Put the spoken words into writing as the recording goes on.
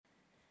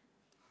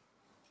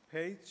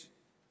Page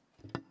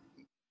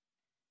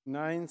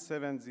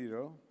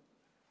 970,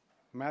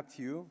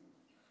 Matthew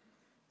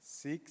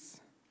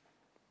 6,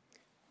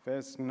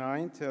 verse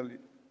 9 till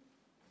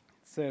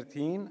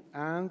 13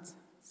 and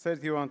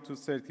 31 to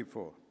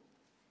 34.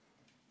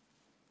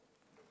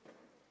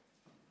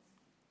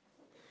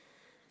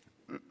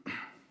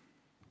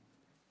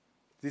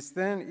 This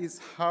then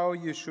is how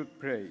you should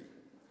pray.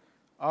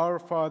 Our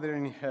Father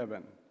in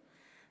heaven,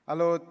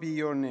 hallowed be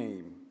your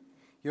name.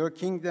 Your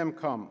kingdom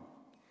come.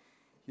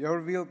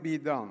 Your will be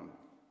done,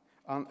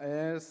 on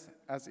earth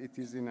as it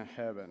is in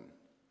heaven.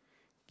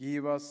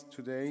 Give us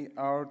today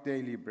our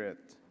daily bread,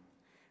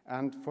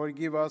 and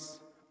forgive us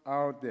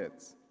our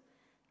debts,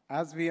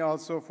 as we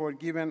also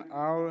forgiven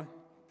our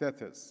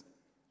debtors.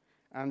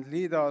 And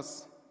lead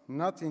us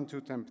not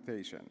into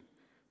temptation,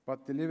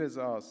 but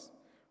deliver us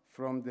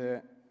from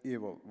the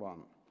evil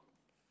one.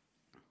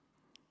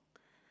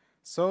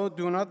 So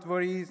do not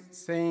worry,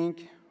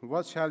 saying,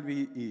 what shall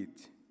we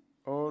eat?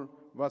 Or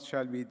what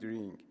shall we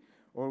drink?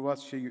 Or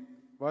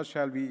what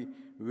shall we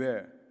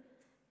wear?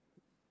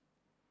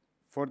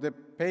 For the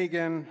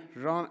pagan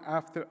run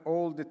after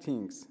all the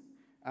things,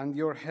 and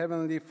your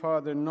heavenly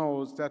Father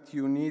knows that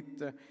you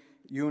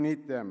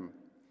need them.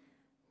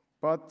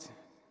 But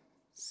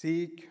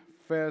seek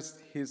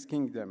first his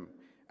kingdom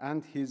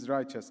and his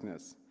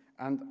righteousness,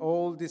 and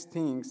all these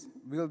things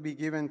will be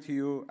given to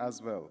you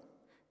as well.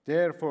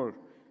 Therefore,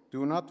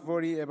 do not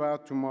worry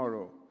about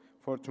tomorrow,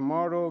 for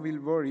tomorrow will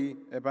worry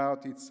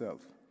about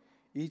itself.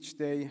 Each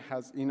day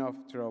has enough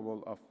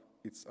trouble of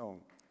its own.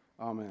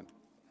 Amen.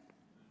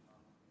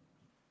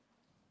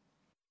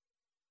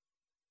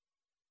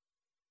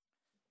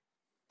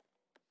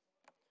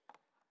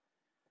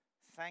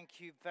 Thank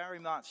you very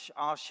much,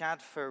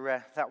 Arshad,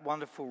 for that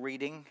wonderful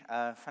reading.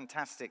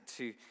 Fantastic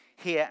to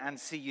hear and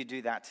see you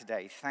do that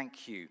today.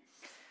 Thank you.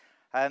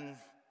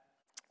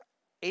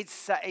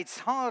 It's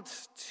hard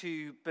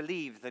to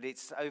believe that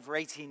it's over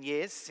 18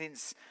 years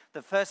since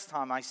the first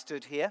time I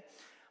stood here.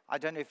 I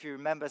don't know if you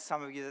remember,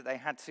 some of you, that they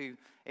had to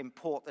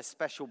import a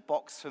special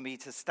box for me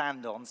to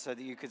stand on so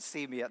that you could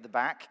see me at the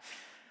back.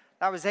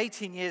 That was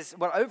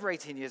over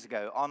 18 years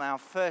ago, on our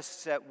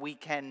first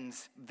weekend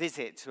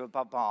visit to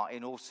Above Bar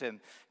in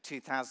autumn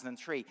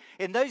 2003.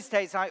 In those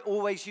days, I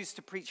always used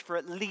to preach for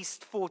at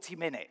least 40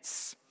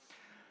 minutes.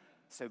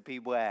 So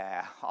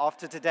beware.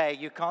 After today,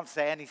 you can't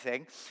say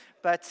anything.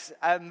 But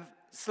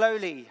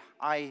slowly,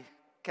 I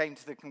came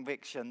to the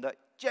conviction that,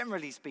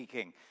 generally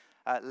speaking,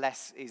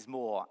 less is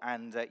more.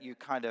 And you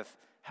kind of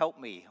helped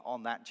me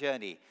on that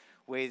journey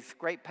with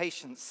great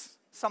patience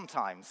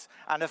sometimes,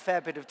 and a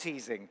fair bit of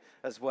teasing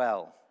as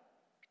well.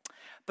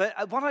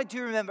 But what I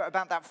do remember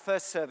about that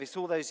first service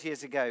all those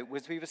years ago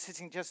was we were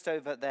sitting just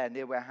over there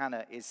near where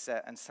Hannah is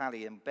and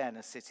Sally and Ben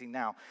are sitting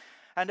now.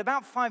 And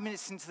about 5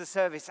 minutes into the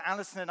service,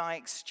 Alison and I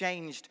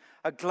exchanged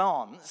a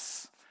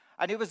glance,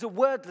 and it was a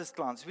wordless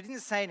glance. We didn't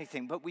say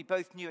anything, but we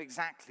both knew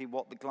exactly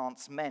what the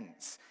glance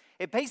meant.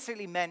 It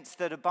basically meant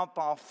that Above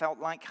Bar felt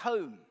like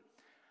home,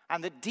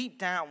 and that deep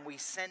down we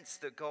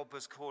sensed that God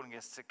was calling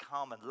us to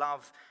come and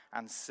love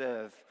and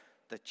serve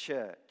the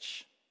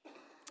church. I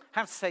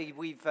have to say,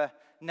 we've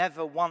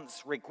never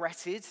once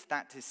regretted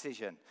that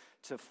decision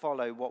to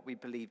follow what we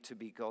believe to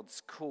be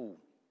God's call.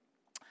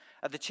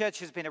 The church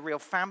has been a real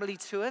family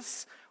to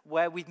us,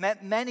 where we've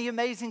met many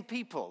amazing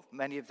people,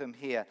 many of them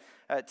here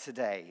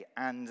today,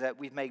 and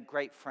we've made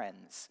great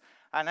friends.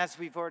 And as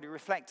we've already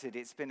reflected,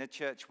 it's been a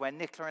church where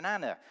Nicola and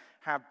Anna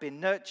have been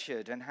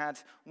nurtured and had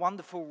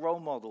wonderful role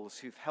models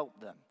who've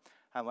helped them,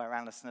 and where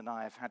Alison and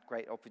I have had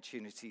great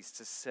opportunities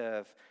to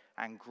serve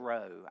and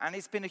grow. And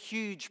it's been a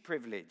huge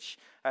privilege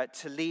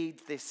to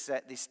lead this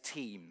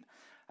team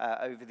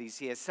over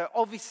these years. So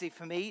obviously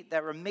for me,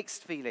 there are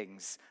mixed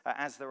feelings,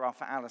 as there are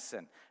for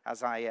Alison,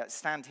 as I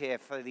stand here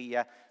for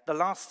the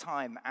last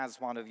time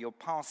as one of your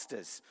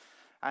pastors.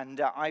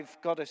 And I've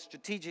got a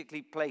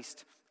strategically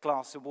placed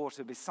glass of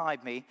water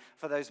beside me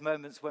for those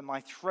moments when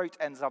my throat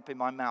ends up in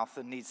my mouth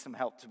and needs some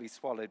help to be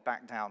swallowed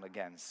back down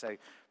again. So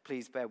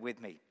please bear with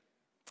me.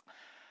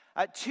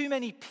 Too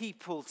many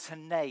people to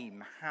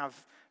name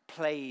have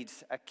played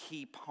a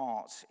key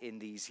part in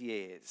these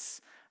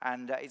years.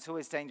 And it's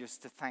always dangerous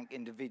to thank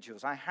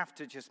individuals. I have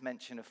to just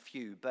mention a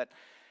few, but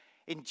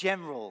in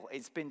general,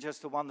 it's been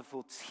just a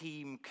wonderful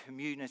team,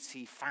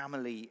 community,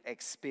 family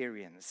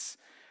experience.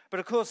 But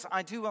of course,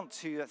 I do want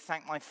to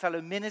thank my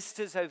fellow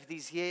ministers over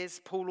these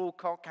years, Paul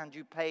Alcock,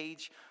 Andrew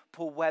Page,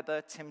 Paul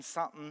Webber, Tim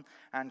Sutton,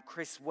 and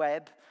Chris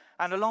Webb.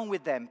 And along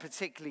with them,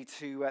 particularly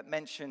to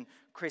mention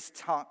Chris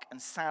Tuck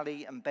and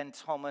Sally and Ben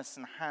Thomas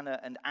and Hannah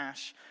and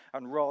Ash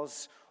and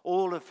Roz,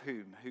 all of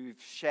who've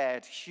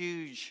shared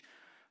huge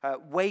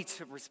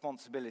weight of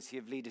responsibility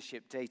of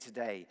leadership day to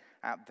day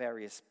at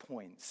various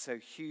points. So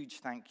huge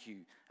thank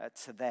you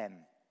to them.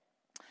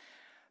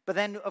 But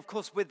then, of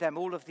course, with them,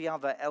 all of the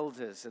other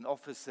elders and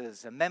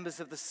officers and members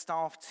of the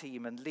staff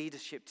team and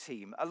leadership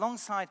team,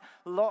 alongside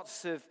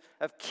lots of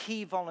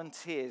key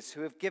volunteers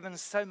who have given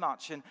so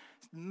much, and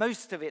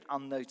most of it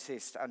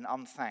unnoticed and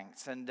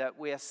unthanked. And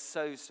we are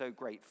so, so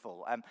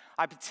grateful.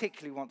 I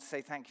particularly want to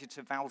say thank you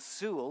to Val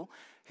Sewell,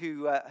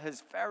 who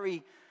has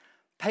very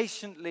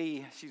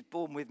patiently, she's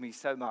borne with me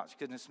so much,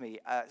 goodness me,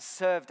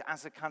 served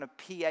as a kind of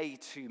PA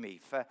to me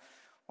for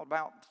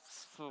about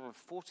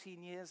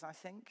 14 years, I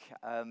think.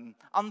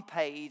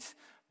 Unpaid,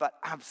 but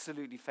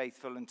absolutely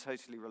faithful and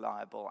totally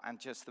reliable, and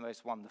just the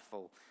most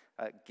wonderful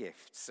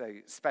gift. So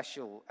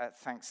special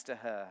thanks to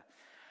her.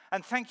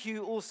 And thank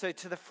you also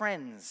to the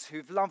friends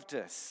who've loved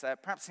us,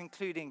 perhaps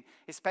including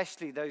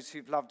especially those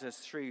who've loved us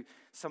through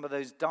some of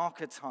those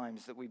darker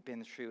times that we've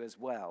been through as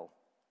well.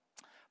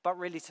 But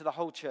really to the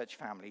whole church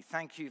family,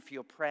 thank you for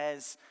your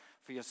prayers,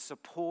 for your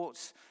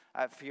support,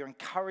 for your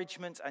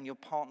encouragement and your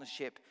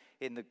partnership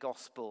in the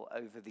gospel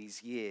over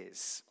these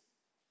years.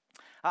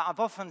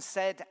 I've often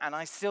said, and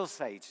I still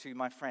say to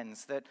my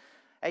friends, that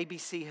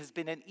ABC has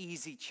been an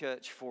easy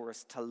church for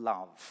us to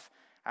love,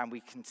 and we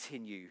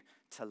continue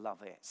to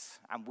love it,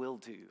 and will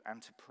do,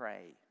 and to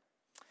pray.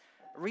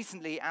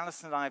 Recently,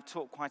 Alison and I have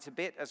talked quite a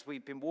bit as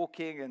we've been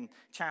walking and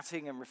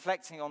chatting and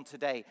reflecting on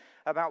today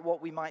about what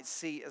we might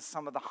see as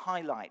some of the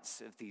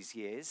highlights of these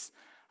years.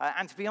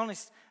 And to be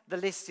honest, the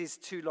list is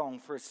too long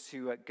for us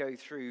to go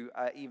through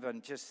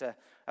even just a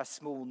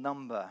small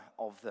number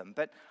of them.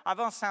 But I've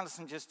asked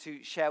Alison just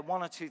to share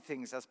one or two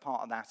things as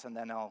part of that, and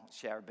then I'll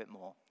share a bit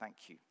more.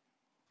 Thank you.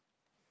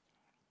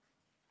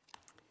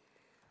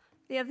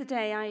 The other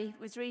day I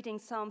was reading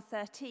Psalm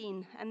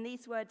 13, and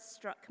these words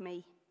struck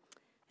me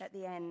at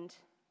the end.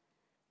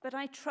 But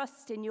I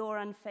trust in your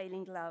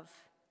unfailing love.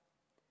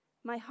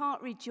 My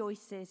heart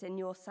rejoices in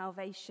your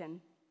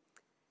salvation.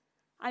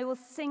 I will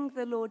sing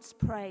the Lord's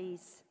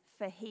praise,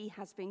 for he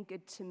has been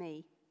good to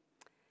me.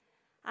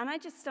 And I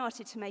just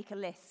started to make a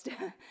list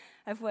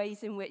of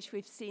ways in which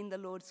we've seen the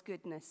Lord's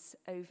goodness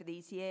over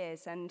these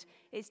years, and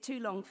it's too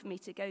long for me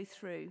to go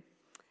through.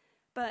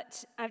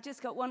 But I've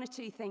just got one or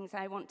two things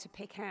I want to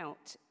pick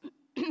out.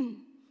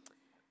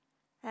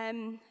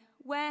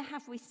 Where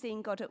have we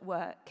seen God at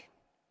work?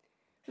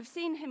 We've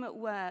seen him at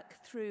work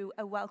through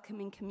a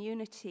welcoming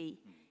community.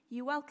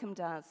 You welcomed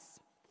us.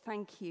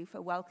 Thank you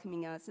for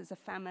welcoming us as a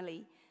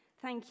family.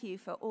 Thank you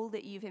for all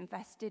that you've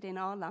invested in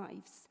our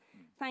lives.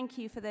 Thank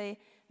you for the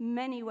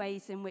many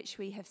ways in which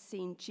we have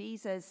seen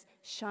Jesus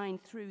shine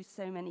through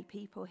so many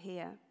people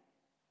here.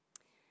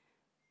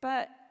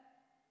 But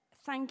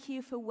thank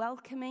you for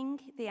welcoming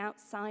the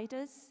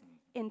outsiders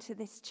into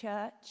this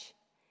church.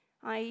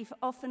 I've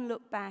often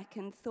looked back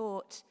and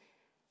thought,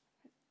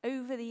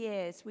 over the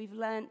years, we've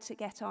learnt to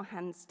get our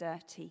hands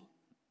dirty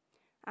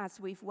as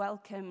we've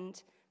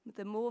welcomed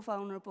the more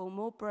vulnerable,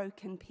 more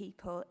broken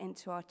people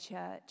into our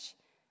church.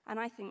 And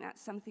I think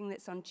that's something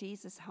that's on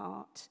Jesus'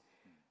 heart.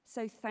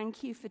 So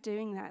thank you for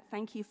doing that.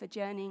 Thank you for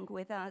journeying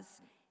with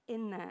us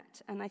in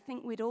that. And I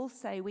think we'd all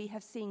say we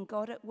have seen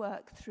God at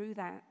work through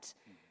that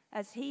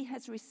as he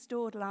has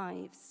restored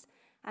lives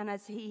and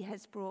as he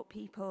has brought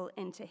people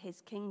into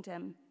his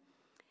kingdom.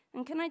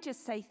 And can I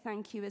just say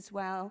thank you as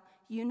well?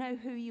 You know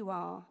who you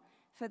are.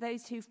 For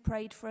those who've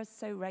prayed for us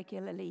so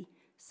regularly,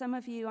 some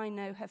of you I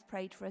know have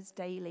prayed for us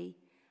daily,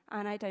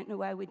 and I don't know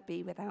where we'd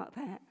be without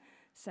that.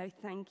 So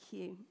thank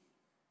you.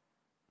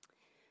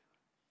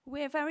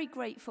 We're very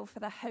grateful for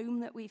the home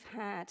that we've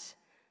had,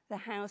 the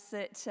house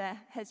that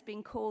has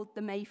been called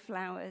the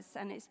Mayflowers,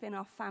 and it's been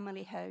our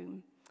family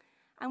home.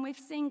 And we've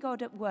seen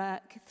God at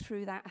work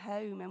through that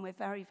home, and we're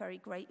very, very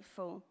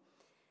grateful.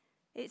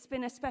 It's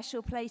been a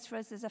special place for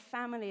us as a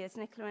family, as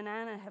Nicola and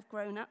Anna have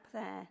grown up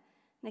there.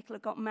 Nicola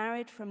got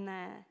married from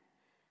there,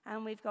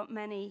 and we've got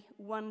many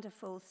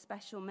wonderful,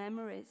 special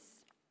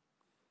memories.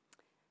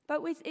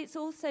 But it's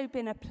also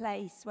been a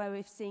place where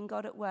we've seen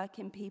God at work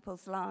in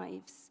people's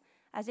lives,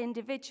 as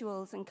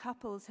individuals and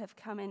couples have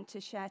come in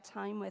to share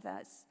time with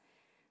us,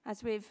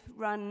 as we've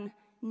run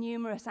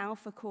numerous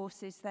Alpha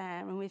courses there,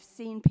 and we've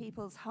seen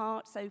people's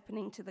hearts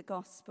opening to the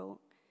gospel.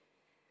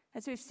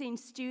 As we've seen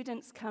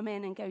students come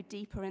in and go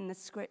deeper in the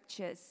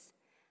scriptures.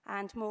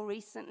 And more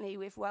recently,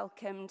 we've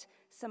welcomed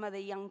some of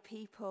the young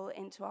people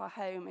into our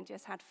home and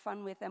just had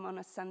fun with them on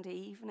a Sunday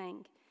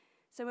evening.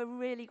 So we're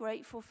really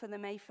grateful for the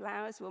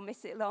Mayflowers. We'll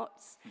miss it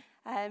lots.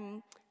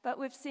 But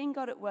we've seen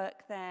God at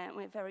work there, and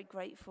we're very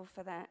grateful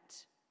for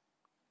that.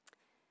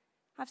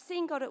 I've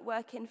seen God at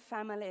work in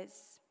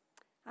families.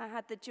 I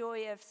had the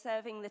joy of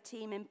serving the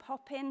team in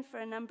Pop-In for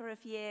a number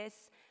of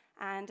years,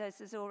 and as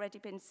has already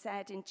been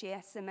said, in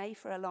GSMA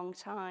for a long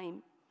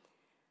time.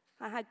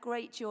 I had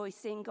great joy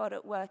seeing God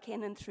at work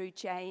in and through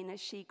Jane as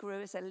she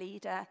grew as a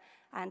leader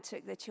and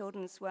took the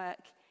children's work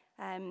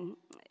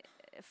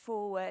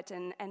forward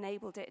and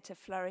enabled it to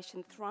flourish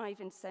and thrive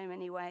in so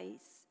many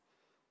ways.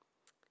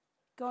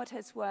 God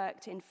has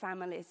worked in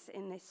families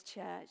in this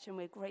church, and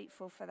we're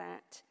grateful for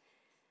that.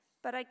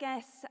 But I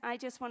guess I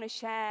just want to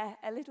share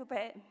a little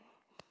bit.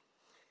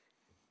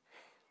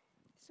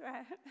 Sorry.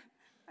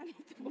 I need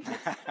to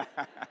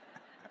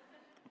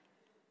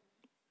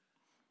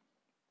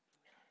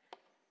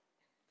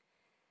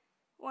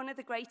One of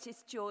the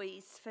greatest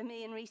joys for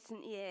me in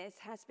recent years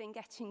has been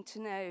getting to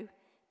know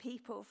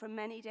people from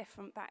many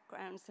different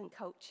backgrounds and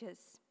cultures,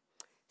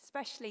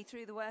 especially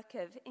through the work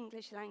of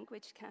English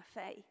Language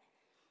Cafe,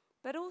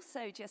 but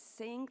also just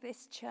seeing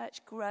this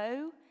church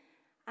grow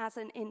as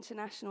an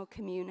international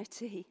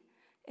community.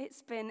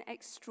 It's been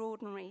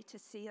extraordinary to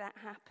see that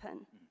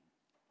happen.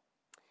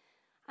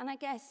 And I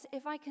guess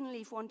if I can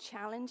leave one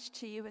challenge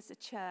to you as a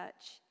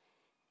church,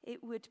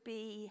 it would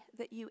be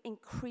that you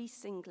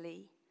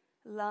increasingly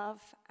love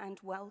and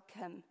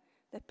welcome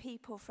the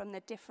people from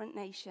the different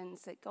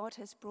nations that God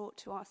has brought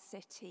to our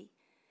city.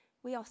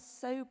 We are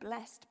so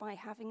blessed by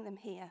having them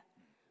here.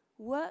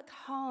 Work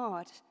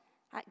hard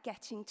at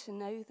getting to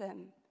know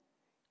them,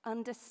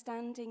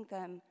 understanding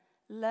them,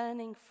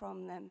 learning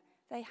from them.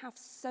 They have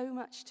so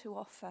much to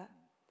offer.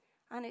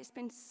 And it's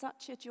been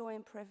such a joy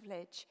and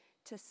privilege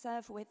to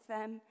serve with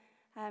them,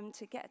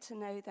 to get to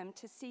know them,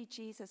 to see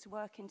Jesus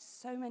work in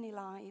so many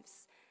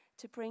lives,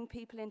 to bring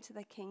people into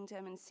the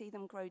kingdom and see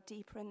them grow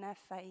deeper in their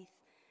faith.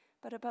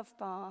 But above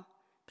bar,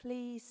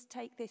 please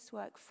take this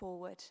work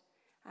forward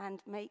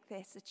and make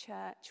this a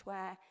church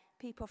where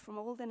people from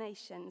all the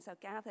nations are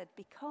gathered,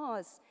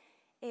 because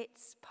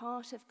it's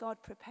part of God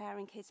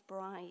preparing his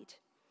bride.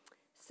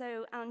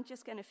 So I'm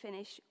just going to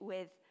finish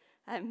with,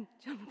 John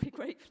will be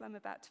grateful I'm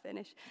about to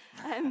finish.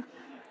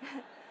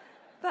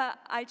 But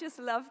I just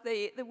love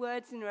the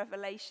words in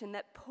Revelation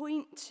that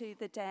point to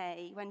the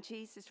day when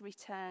Jesus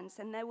returns,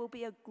 and there will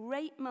be a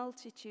great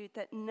multitude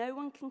that no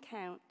one can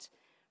count,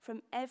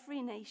 from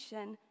every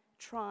nation,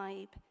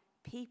 tribe,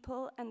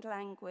 people, and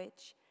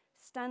language,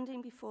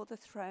 standing before the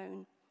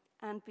throne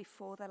and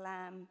before the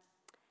Lamb.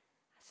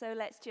 So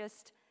let's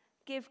just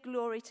give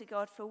glory to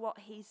God for what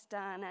he's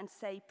done and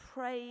say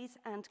praise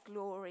and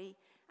glory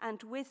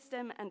and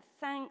wisdom and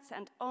thanks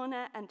and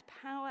honor and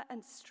power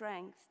and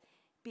strength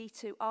be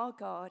to our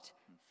God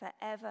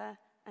forever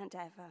and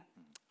ever.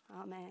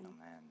 Amen. Amen.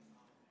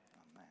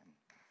 Amen.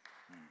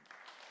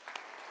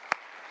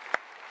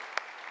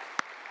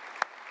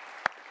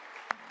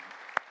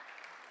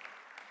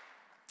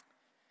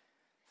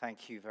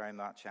 Thank you very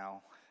much,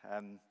 Al.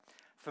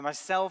 For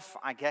myself,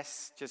 I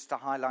guess, just to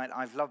highlight,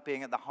 I've loved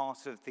being at the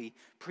heart of the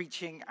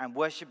preaching and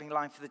worshiping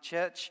life of the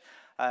church,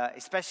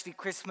 especially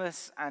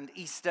Christmas and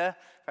Easter.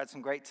 We've had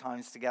some great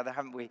times together,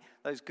 haven't we?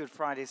 Those Good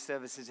Friday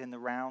services in the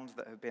round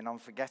that have been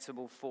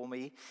unforgettable for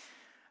me.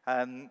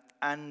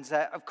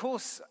 Of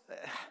course,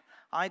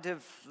 I'd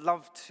have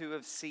loved to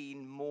have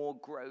seen more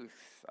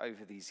growth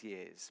over these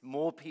years,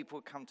 more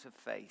people come to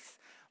faith,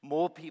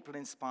 more people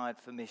inspired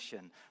for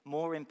mission,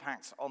 more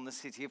impact on the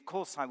city. Of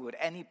course I would.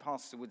 Any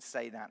pastor would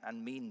say that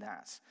and mean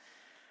that.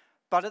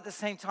 But at the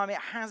same time, it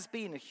has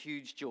been a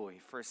huge joy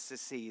for us to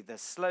see the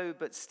slow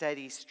but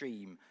steady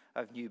stream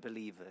of new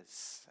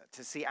believers,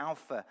 to see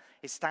Alpha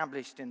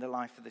established in the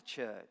life of the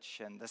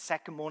church, and the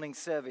second morning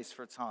service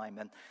for a time,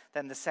 and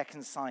then the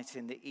second site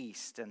in the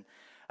east, and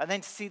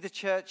then to see the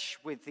church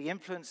with the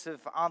influence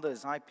of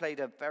others. I played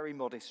a very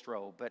modest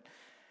role, but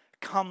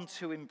come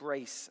to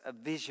embrace a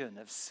vision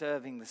of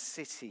serving the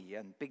city,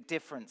 and Big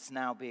Difference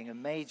now being a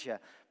major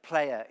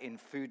player in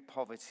food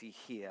poverty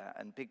here,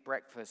 and Big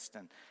Breakfast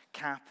and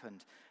CAP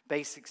and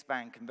Basics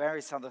Bank and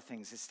various other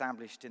things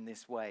established in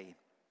this way.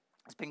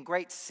 It's been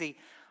great to see,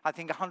 I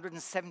think,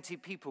 170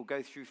 people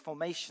go through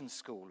formation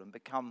school and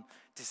become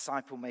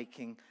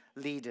disciple-making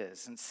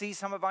leaders, and see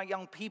some of our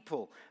young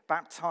people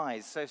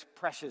baptized. So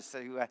precious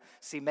to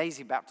see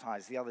Maisie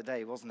baptized the other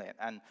day, wasn't it?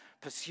 And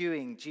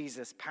pursuing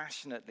Jesus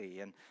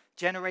passionately, and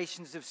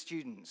generations of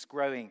students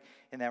growing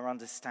in their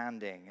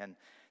understanding, and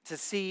to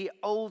see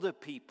older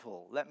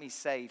people, let me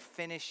say,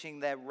 finishing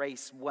their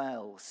race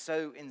well,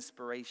 so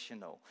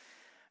inspirational.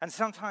 And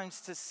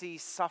sometimes to see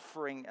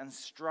suffering and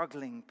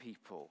struggling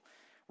people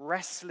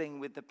wrestling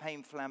with the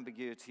painful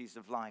ambiguities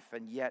of life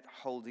and yet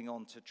holding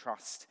on to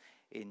trust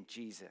in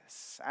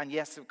Jesus. And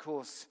yes, of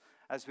course,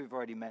 as we've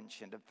already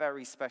mentioned, a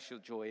very special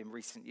joy in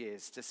recent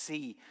years to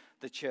see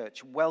the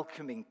church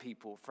welcoming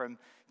people from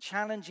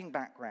challenging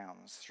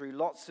backgrounds through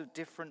lots of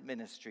different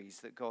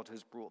ministries that God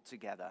has brought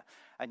together,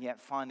 and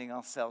yet finding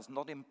ourselves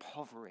not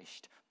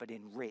impoverished but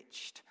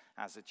enriched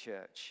as a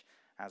church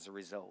as a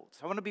result.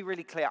 I want to be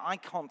really clear, I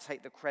can't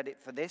take the credit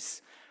for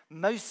this.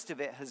 Most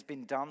of it has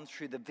been done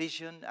through the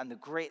vision and the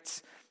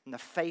grit and the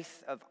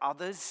faith of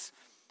others.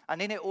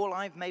 And in it all,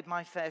 I've made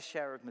my fair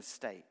share of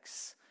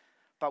mistakes.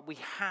 But we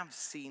have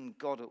seen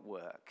God at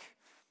work.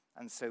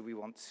 And so we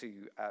want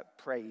to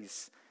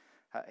praise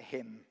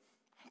him.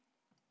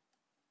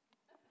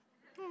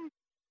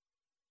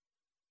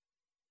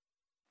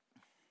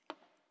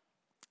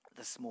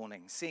 This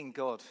morning, seeing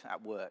God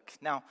at work.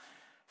 Now,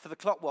 for the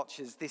clock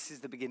watchers, this is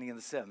the beginning of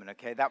the sermon,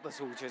 okay? That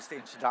was all just the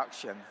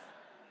introduction.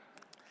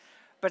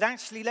 But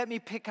actually, let me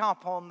pick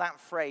up on that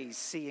phrase,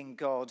 seeing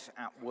God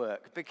at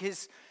work,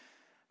 because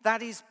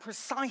that is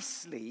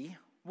precisely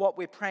what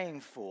we're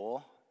praying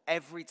for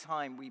every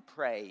time we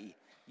pray,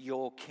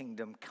 your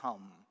kingdom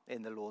come,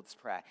 in the Lord's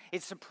Prayer.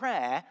 It's a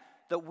prayer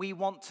that we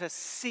want to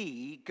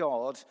see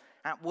God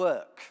at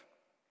work.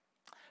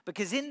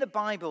 Because in the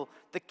Bible,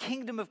 the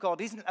kingdom of God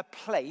isn't a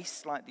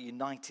place like the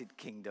United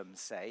Kingdom,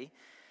 say.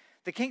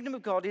 The kingdom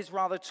of God is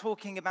rather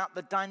talking about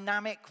the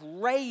dynamic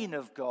reign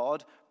of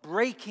God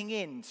breaking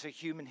into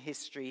human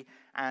history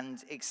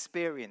and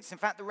experience. In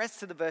fact, the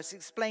rest of the verse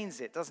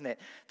explains it, doesn't it?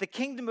 The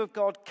kingdom of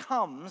God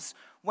comes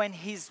when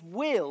his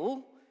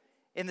will,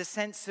 in the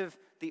sense of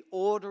the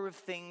order of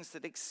things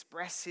that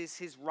expresses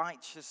his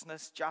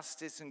righteousness,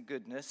 justice, and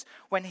goodness,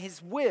 when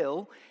his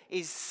will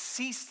is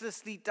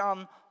ceaselessly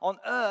done on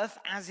earth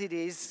as it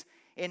is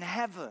in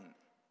heaven.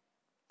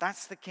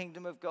 That's the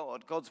kingdom of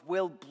God. God's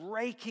will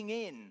breaking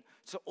in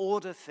to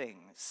order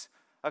things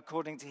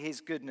according to his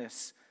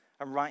goodness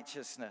and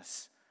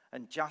righteousness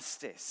and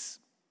justice.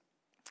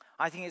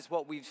 I think it's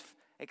what we've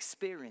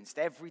experienced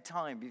every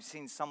time we've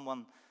seen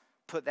someone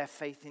put their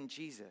faith in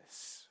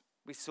Jesus.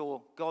 We saw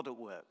God at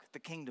work, the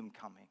kingdom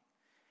coming.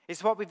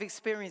 It's what we've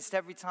experienced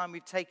every time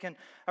we've taken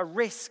a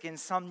risk in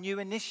some new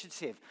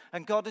initiative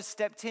and God has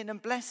stepped in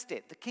and blessed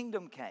it. The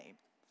kingdom came.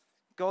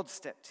 God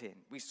stepped in.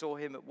 We saw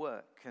him at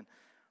work. And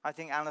I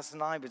think Alice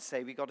and I would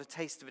say we got a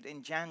taste of it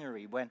in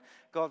January when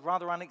God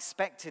rather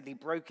unexpectedly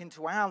broke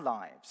into our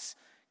lives,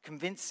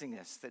 convincing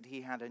us that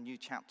he had a new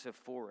chapter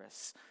for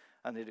us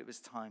and that it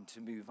was time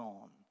to move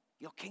on.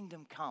 Your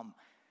kingdom come.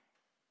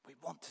 We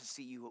want to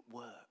see you at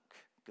work,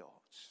 God.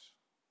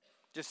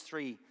 Just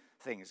three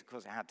things. Of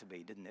course, it had to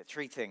be, didn't it?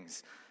 Three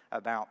things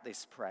about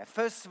this prayer.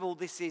 First of all,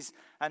 this is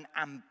an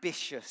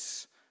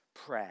ambitious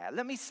prayer.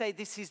 Let me say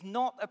this is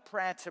not a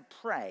prayer to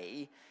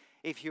pray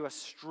if you are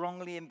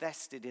strongly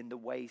invested in the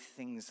way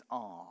things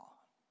are.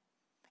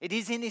 It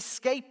is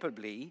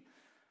inescapably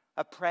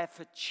a prayer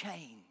for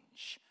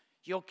change.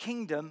 Your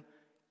kingdom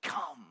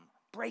come,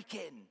 break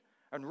in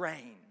and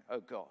reign, O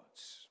God.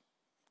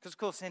 Because, of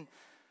course, in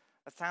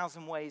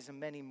 1,000 ways and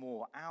many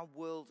more, our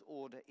world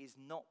order is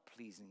not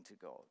pleasing to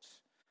God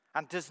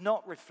and does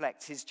not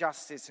reflect his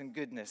justice and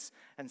goodness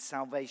and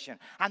salvation.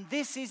 And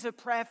this is a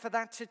prayer for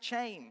that to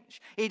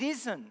change. It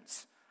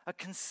isn't a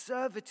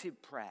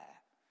conservative prayer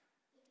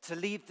to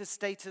leave the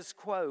status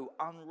quo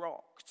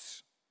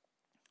unrocked.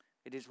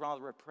 It is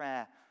rather a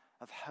prayer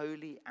of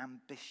holy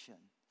ambition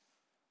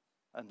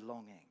and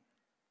longing.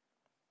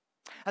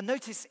 And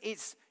notice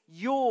it's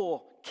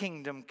your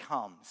kingdom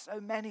come.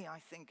 So many, I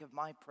think, of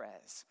my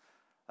prayers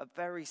are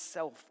very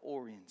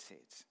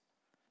self-oriented.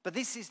 But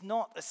this is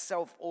not a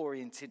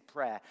self-oriented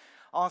prayer,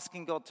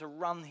 asking God to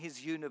run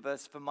his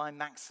universe for my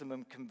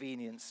maximum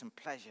convenience and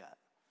pleasure.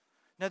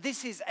 No,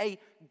 this is a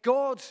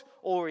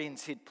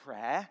God-oriented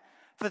prayer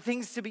for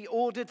things to be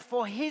ordered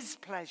for his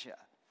pleasure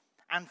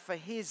and for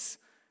his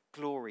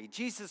glory.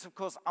 Jesus, of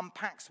course,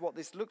 unpacks what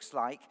this looks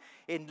like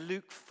in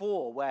Luke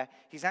 4, where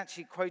he's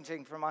actually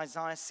quoting from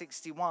Isaiah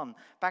 61,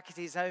 back at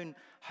his own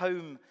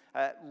home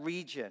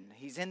region.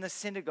 He's in the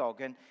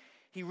synagogue and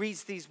he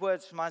reads these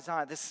words from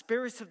Isaiah. The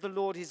Spirit of the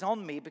Lord is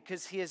on me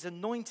because he has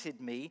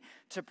anointed me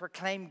to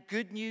proclaim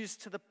good news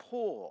to the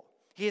poor.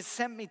 He has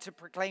sent me to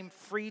proclaim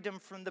freedom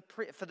for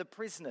the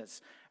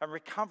prisoners and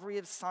recovery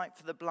of sight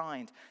for the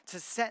blind, to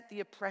set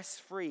the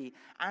oppressed free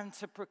and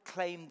to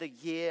proclaim the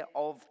year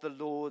of the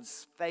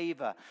Lord's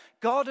favor.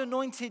 God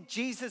anointed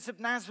Jesus of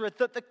Nazareth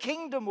that the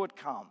kingdom would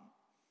come,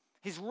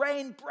 his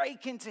reign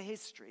break into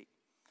history.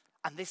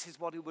 And this is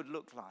what it would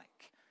look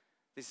like.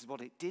 This is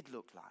what it did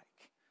look like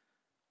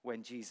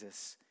when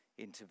Jesus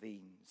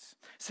intervenes.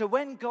 So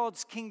when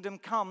God's kingdom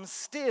comes,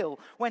 still,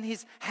 when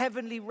his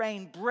heavenly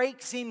reign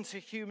breaks into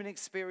human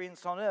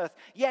experience on earth,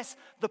 yes,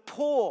 the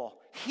poor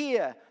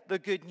hear the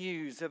good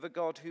news of a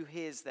God who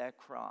hears their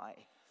cry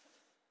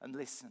and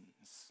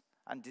listens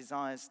and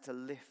desires to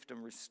lift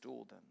and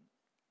restore them.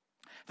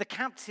 The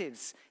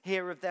captives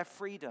hear of their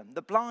freedom.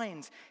 The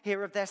blind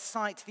hear of their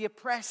sight. The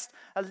oppressed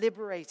are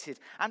liberated.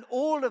 And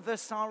all of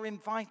us are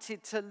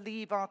invited to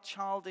leave our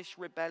childish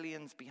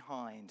rebellions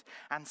behind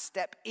and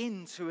step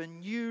into a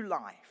new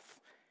life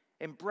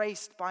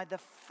embraced by the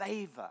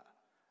favor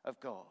of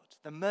God,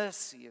 the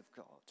mercy of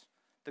God,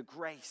 the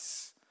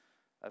grace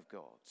of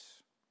God.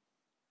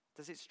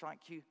 Does it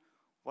strike you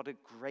what a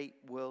great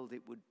world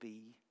it would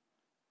be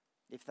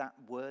if that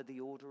were the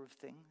order of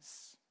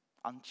things?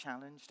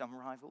 Unchallenged,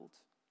 unrivaled?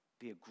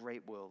 Be a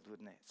great world,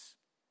 wouldn't it?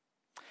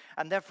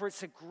 And therefore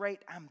it's a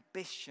great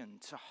ambition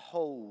to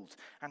hold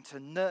and to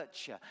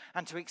nurture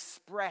and to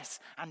express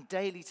and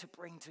daily to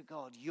bring to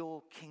God,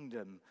 your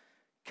kingdom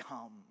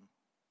come.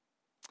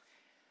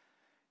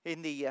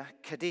 In the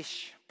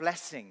Kaddish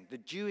blessing, the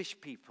Jewish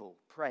people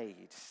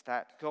prayed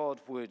that God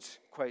would,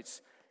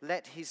 quotes,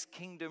 let his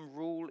kingdom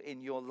rule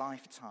in your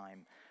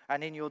lifetime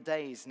and in your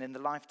days and in the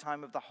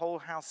lifetime of the whole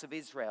house of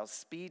Israel,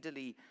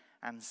 speedily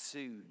and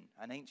soon,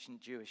 an ancient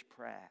Jewish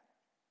prayer.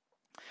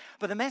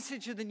 But the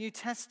message of the New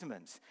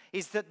Testament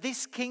is that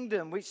this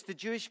kingdom, which the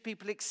Jewish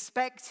people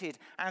expected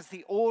as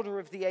the order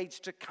of the age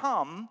to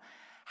come,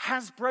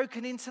 has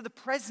broken into the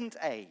present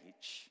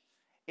age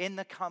in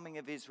the coming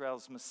of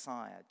Israel's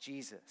Messiah,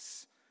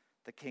 Jesus,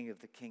 the King of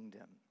the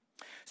kingdom.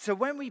 So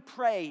when we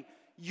pray,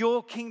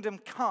 your kingdom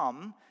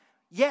come,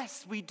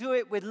 Yes, we do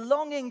it with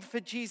longing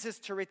for Jesus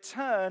to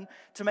return,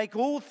 to make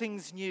all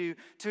things new,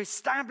 to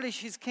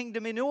establish his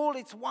kingdom in all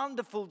its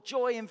wonderful,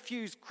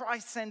 joy-infused,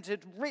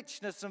 Christ-centered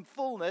richness and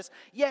fullness.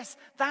 Yes,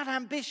 that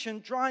ambition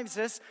drives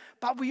us,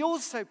 but we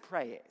also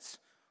pray it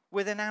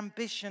with an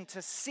ambition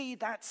to see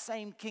that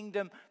same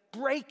kingdom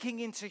breaking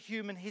into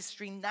human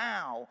history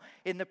now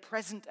in the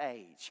present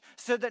age,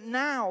 so that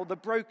now the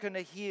broken are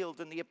healed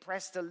and the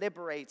oppressed are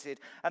liberated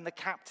and the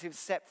captives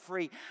set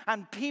free,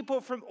 and people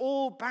from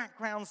all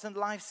backgrounds and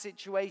life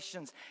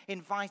situations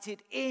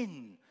invited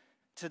in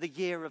to the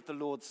year of the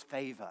Lord's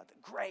favor, the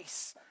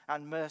grace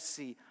and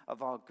mercy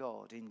of our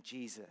God in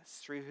Jesus,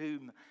 through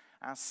whom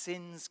our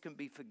sins can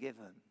be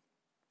forgiven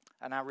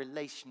and our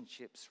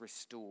relationships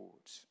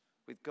restored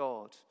with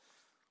God,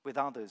 with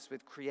others,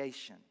 with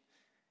creation,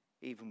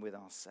 even with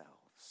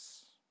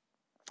ourselves.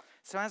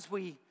 So as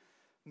we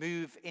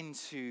move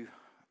into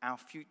our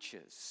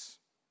futures,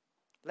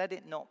 let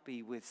it not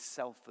be with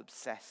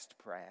self-obsessed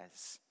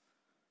prayers,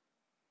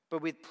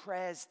 but with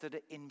prayers that are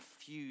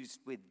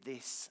infused with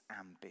this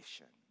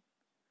ambition.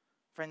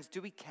 Friends,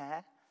 do we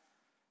care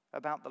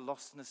about the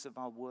lostness of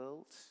our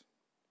world?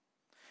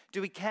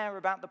 Do we care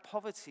about the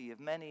poverty of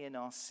many in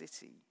our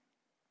city?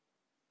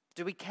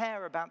 Do we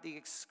care about the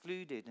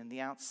excluded and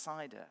the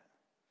outsider?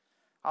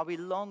 Are we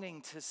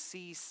longing to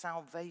see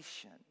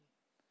salvation?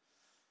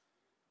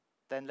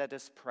 Then let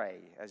us pray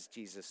as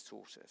Jesus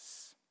taught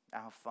us.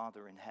 Our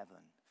Father in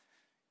heaven,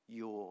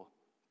 your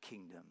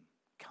kingdom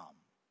come.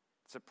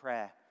 It's a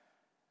prayer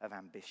of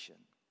ambition.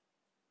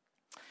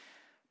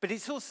 But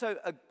it's also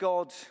a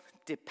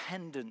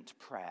God-dependent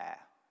prayer.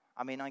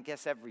 I mean, I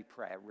guess every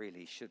prayer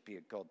really should be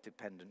a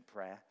God-dependent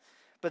prayer.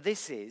 But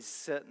this is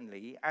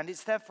certainly, and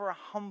it's therefore a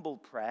humble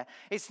prayer.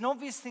 It's an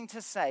obvious thing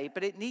to say,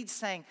 but it needs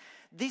saying,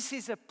 this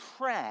is a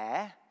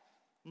prayer,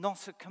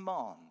 not a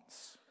command,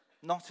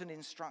 not an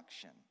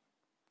instruction.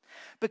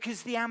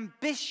 Because the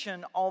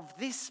ambition of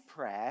this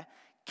prayer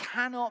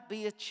cannot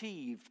be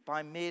achieved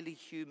by merely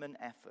human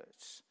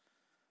efforts,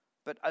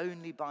 but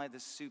only by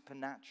the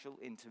supernatural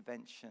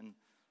intervention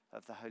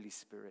of the Holy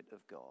Spirit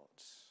of God.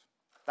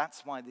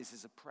 That's why this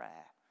is a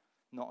prayer,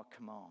 not a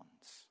command.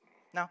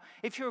 Now,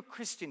 if you're a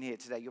Christian here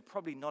today, you're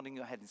probably nodding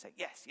your head and saying,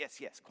 yes, yes,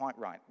 yes, quite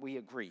right, we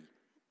agree.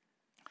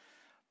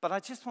 But I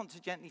just want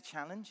to gently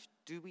challenge,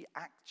 do we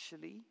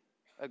actually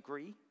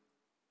agree?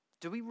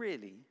 Do we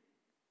really?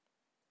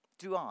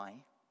 Do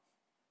I?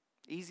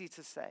 Easy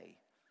to say,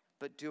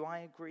 but do I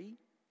agree?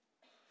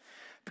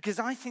 Because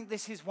I think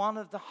this is one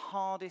of the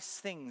hardest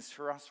things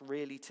for us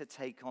really to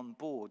take on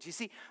board. You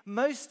see,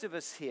 most of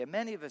us here,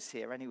 many of us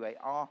here anyway,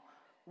 are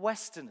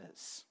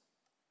Westerners,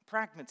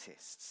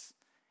 pragmatists,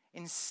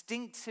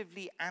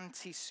 instinctively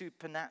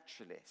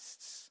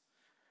anti-supernaturalists,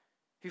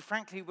 who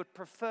frankly would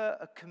prefer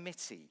a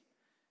committee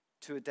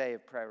to a day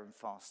of prayer and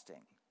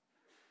fasting,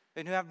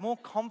 and who have more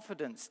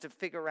confidence to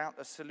figure out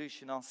a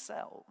solution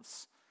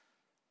ourselves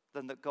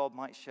than that God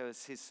might show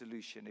us his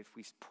solution if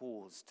we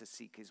pause to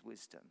seek his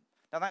wisdom.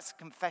 Now that's a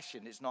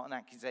confession, it's not an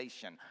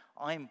accusation.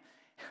 I'm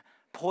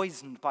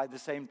poisoned by the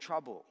same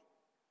trouble.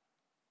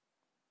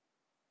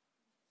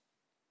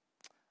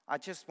 I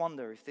just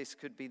wonder if this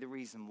could be the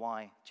reason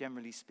why,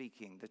 generally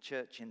speaking, the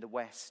church in the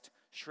West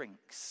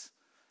shrinks,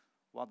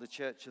 while the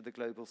church of the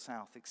global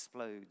South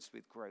explodes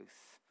with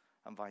growth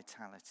and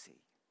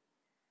vitality.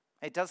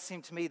 It does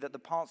seem to me that the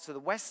parts of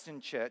the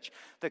Western church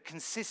that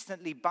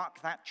consistently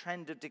buck that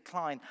trend of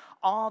decline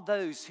are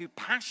those who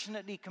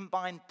passionately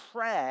combine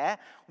prayer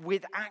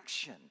with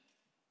action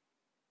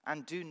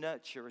and do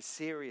nurture a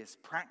serious,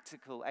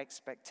 practical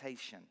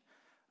expectation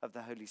of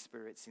the Holy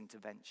Spirit's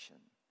intervention.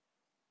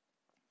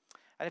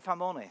 And if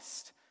I'm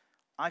honest,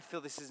 I feel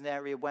this is an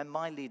area where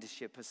my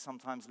leadership has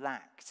sometimes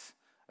lacked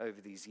over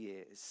these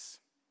years.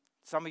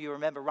 Some of you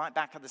remember right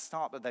back at the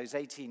start of those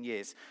 18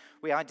 years,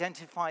 we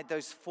identified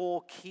those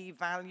 4 key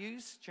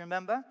values. Do you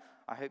remember?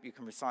 I hope you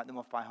can recite them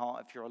off by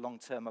heart if you're a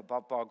long-term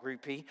above bar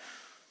groupie.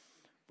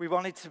 We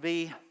wanted to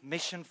be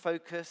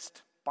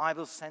mission-focused,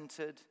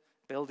 Bible-centered,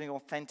 building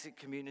authentic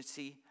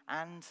community,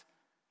 and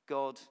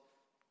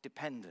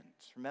God-dependent.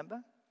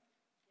 Remember?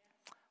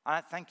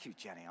 Thank you,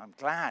 Jenny. I'm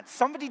glad.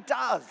 Somebody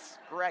does.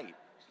 Great.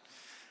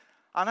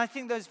 And I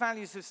think those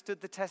values have stood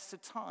the test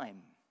of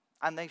time,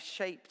 and they've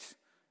shaped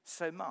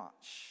so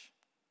much.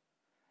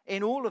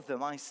 In all of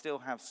them, I still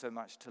have so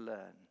much to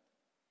learn.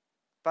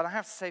 But I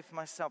have to say for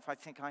myself, I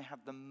think I have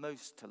the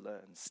most to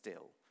learn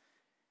still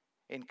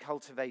in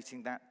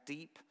cultivating that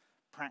deep,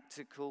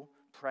 practical,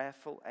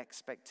 prayerful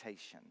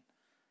expectation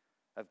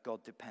of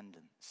God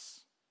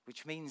dependence,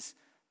 which means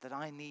that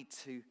I need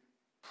to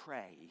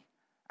pray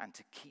and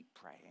to keep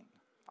praying.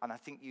 And I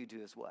think you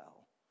do as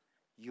well.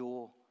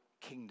 Your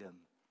kingdom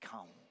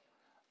come.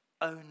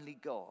 Only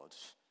God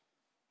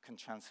can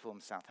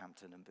transform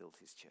Southampton and build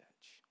his church.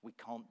 We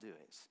can't do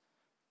it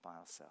by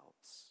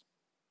ourselves.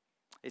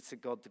 It's a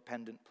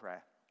God-dependent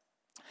prayer.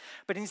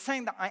 But in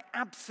saying that, I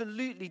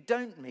absolutely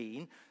don't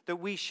mean that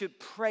we should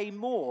pray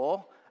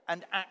more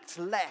and act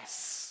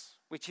less.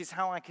 which is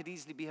how I could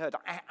easily be heard.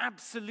 I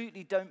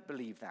absolutely don't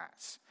believe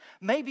that.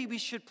 Maybe we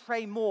should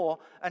pray more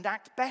and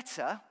act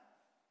better,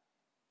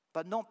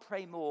 but not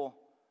pray more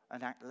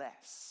and act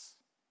less.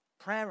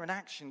 Prayer and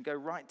action go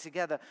right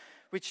together,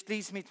 which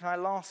leads me to my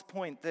last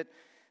point, that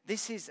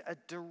this is a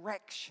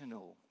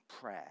directional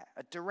prayer,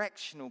 a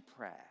directional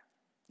prayer.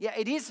 Yeah,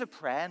 it is a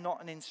prayer,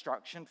 not an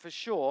instruction for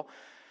sure,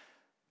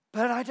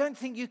 but I don't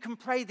think you can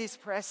pray this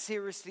prayer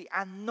seriously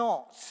and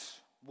not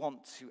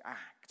want to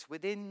act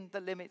within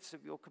the limits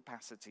of your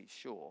capacity,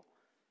 sure.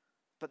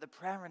 But the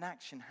prayer and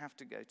action have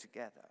to go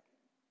together.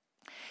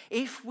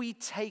 If we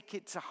take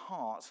it to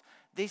heart,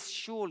 this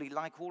surely,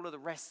 like all of the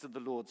rest of the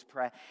Lord's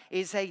Prayer,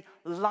 is a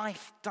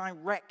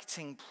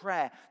life-directing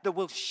prayer that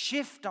will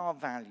shift our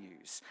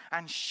values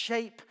and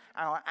shape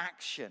our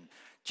action.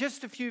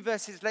 Just a few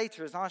verses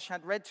later, as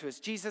Arshad read to us,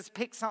 Jesus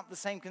picks up the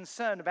same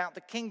concern about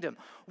the kingdom,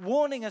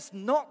 warning us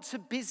not to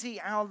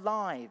busy our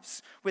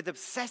lives with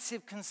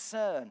obsessive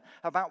concern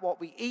about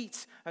what we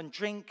eat and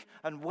drink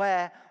and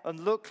wear and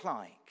look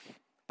like.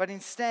 But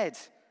instead,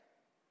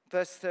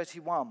 verse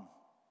 31,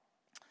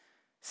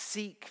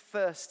 seek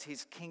first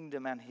his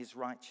kingdom and his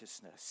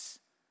righteousness,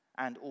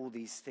 and all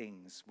these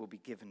things will be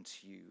given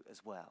to you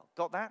as well.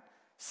 Got that?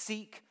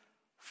 Seek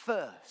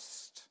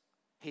first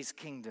his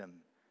kingdom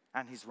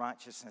and his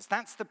righteousness.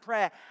 That's the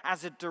prayer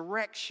as a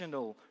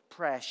directional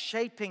prayer,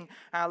 shaping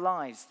our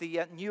lives.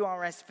 The New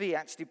RSV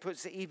actually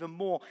puts it even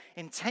more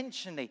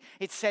intentionally.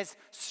 It says,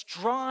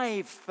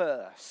 strive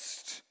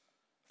first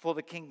for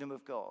the kingdom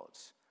of God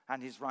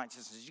and his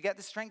righteousness. You get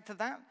the strength of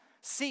that?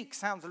 Seek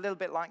sounds a little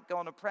bit like go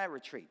on a prayer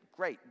retreat.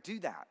 Great, do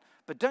that.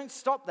 But don't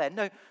stop there.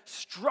 No,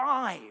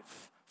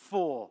 strive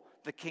for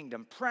the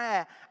kingdom.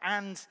 Prayer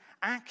and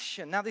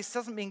action. Now, this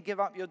doesn't mean give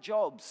up your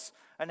jobs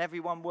and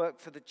everyone work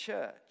for the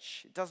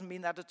church. It doesn't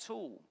mean that at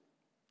all.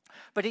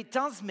 But it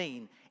does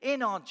mean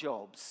in our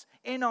jobs,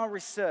 in our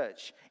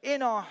research,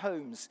 in our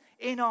homes,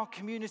 in our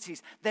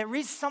communities, there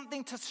is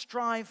something to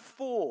strive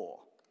for.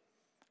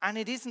 And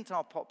it isn't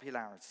our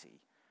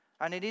popularity,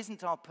 and it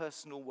isn't our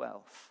personal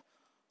wealth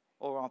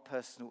or our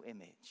personal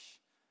image,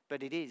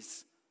 but it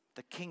is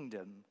the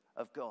kingdom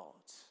of God,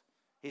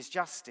 his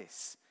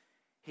justice,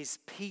 his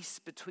peace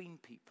between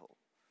people,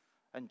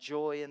 and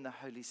joy in the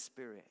Holy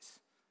Spirit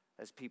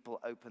as people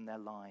open their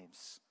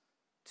lives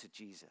to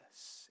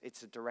Jesus.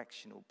 It's a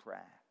directional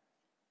prayer.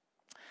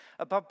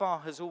 Above Bar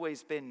has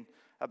always been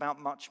about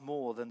much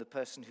more than the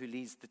person who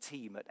leads the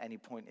team at any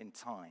point in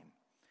time.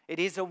 It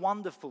is a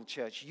wonderful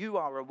church. You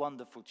are a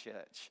wonderful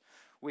church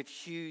with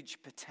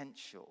huge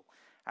potential,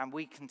 and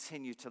we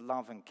continue to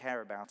love and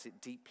care about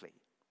it deeply.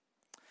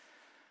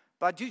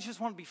 But I do just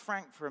want to be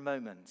frank for a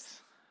moment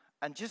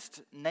and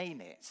just name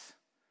it,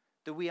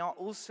 that we are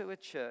also a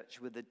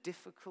church with a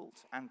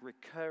difficult and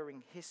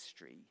recurring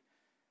history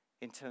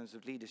in terms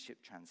of leadership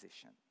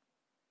transition.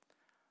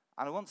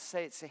 And I want to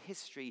say it's a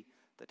history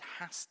that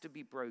has to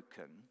be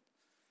broken,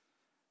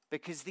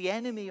 because the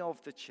enemy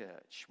of the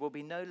church will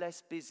be no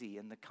less busy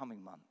in the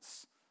coming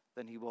months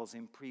than he was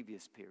in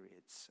previous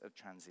periods of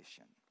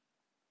transition.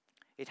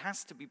 It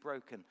has to be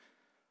broken,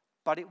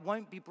 but it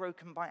won't be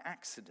broken by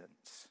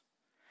accident.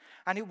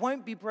 And it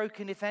won't be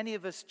broken if any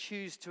of us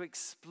choose to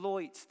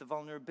exploit the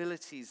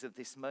vulnerabilities of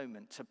this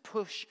moment to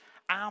push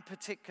our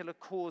particular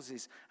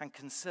causes and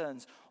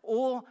concerns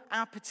or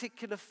our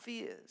particular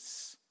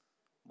fears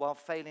while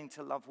failing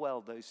to love well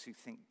those who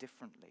think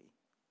differently.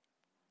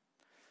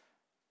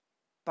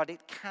 But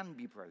it can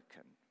be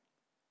broken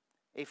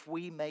if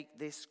we make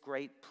this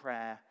great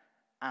prayer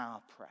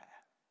our prayer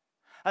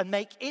and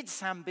make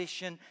its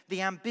ambition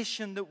the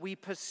ambition that we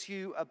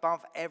pursue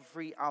above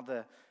every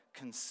other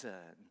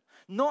concern.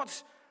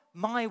 Not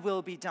my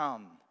will be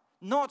done,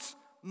 not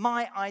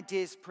my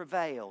ideas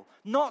prevail,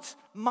 not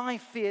my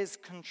fears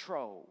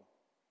control,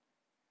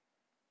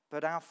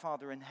 but our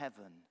Father in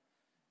heaven,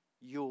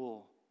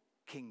 your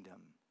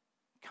kingdom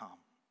come.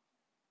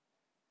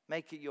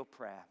 Make it your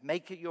prayer.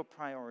 Make it your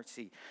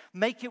priority.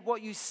 Make it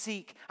what you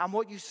seek and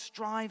what you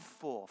strive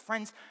for.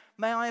 Friends,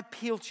 may I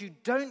appeal to you,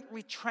 don't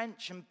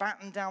retrench and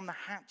batten down the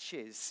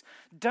hatches.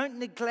 Don't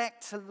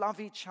neglect to love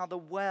each other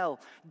well.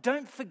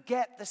 Don't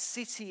forget the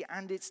city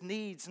and its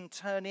needs and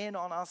turn in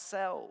on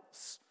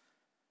ourselves.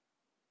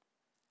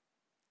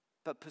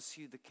 But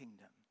pursue the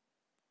kingdom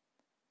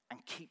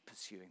and keep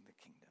pursuing the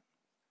kingdom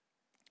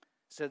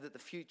so that the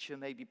future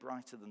may be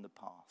brighter than the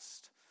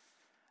past.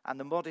 And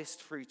the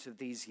modest fruit of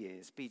these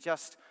years be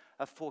just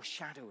a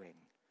foreshadowing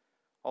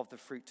of the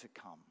fruit to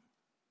come,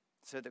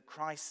 so that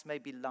Christ may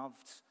be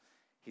loved,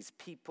 his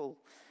people.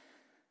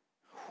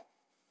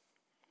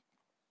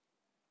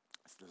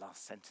 That's the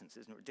last sentence,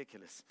 isn't it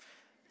ridiculous?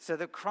 So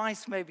that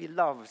Christ may be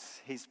loved,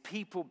 his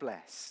people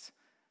blessed,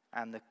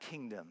 and the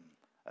kingdom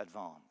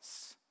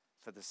advance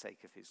for the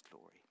sake of his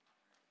glory.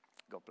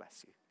 God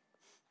bless you.